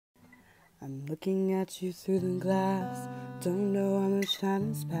I'm looking at you through the glass. Don't know how much time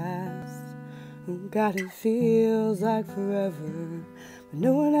has passed. Oh God, it feels like forever, but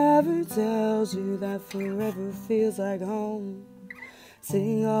no one ever tells you that forever feels like home.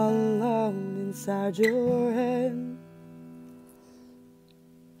 Sitting all alone inside your head.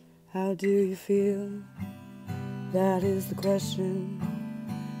 How do you feel? That is the question.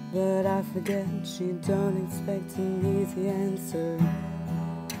 But I forget you don't expect an easy answer.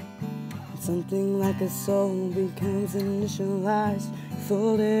 Something like a soul becomes initialized,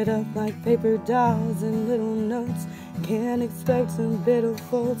 folded up like paper dolls and little notes. Can't expect a bit of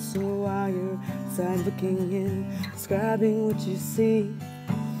fault, so while you're outside looking in, describing what you see,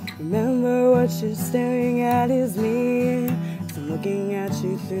 remember what you're staring at is me. So I'm looking at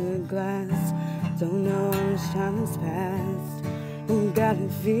you through the glass. Don't know how much time has passed. Oh God,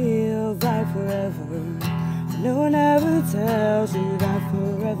 it feels like forever. No one ever tells you that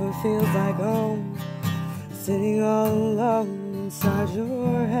forever feels like home. Sitting all alone inside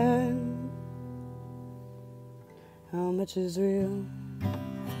your head. How much is real?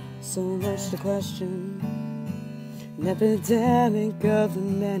 So much to question. An epidemic of the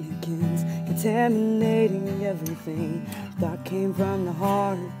mannequins, contaminating everything. Thought came from the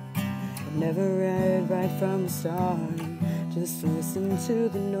heart, but never read right from the start. Just listen to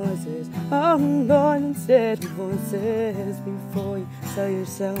the noises unborn instead of voices. Before you tell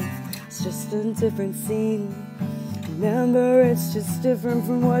yourself it's just a different scene, remember it's just different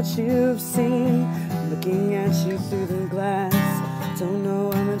from what you've seen. Looking at you through the glass. Don't know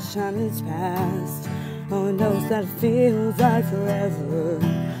how much time has passed. All it knows that it feels like forever,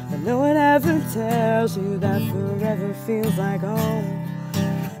 but no one ever tells you that forever feels like home.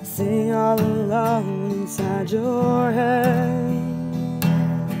 Sitting all alone inside your head.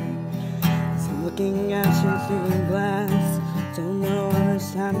 So I'm looking at you through the glass. Don't know how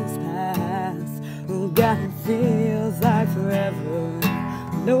much time has passed. Oh God, it feels like forever.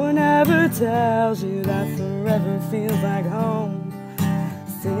 No one ever tells you that forever feels like home.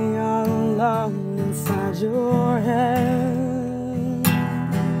 Sitting all alone inside your head.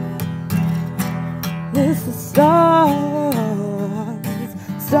 This is stars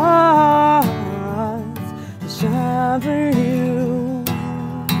to shine for you.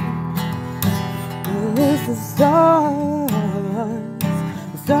 And it's the stars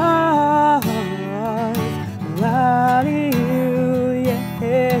around you,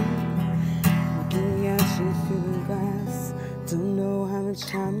 yeah. Looking at you through the glass. Don't know how much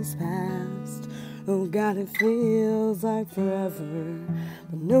time has passed. Oh God, it feels like forever,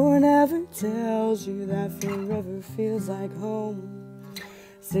 but no one ever tells you that forever feels like home.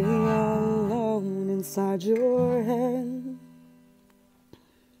 Sitting all alone inside your head.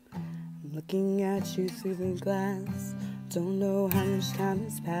 I'm looking at you through the glass. Don't know how much time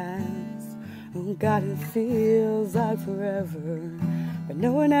has passed. Oh God, it feels like forever, but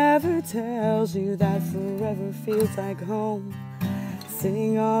no one ever tells you that forever feels like home.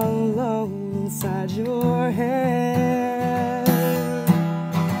 Sitting all alone inside your head.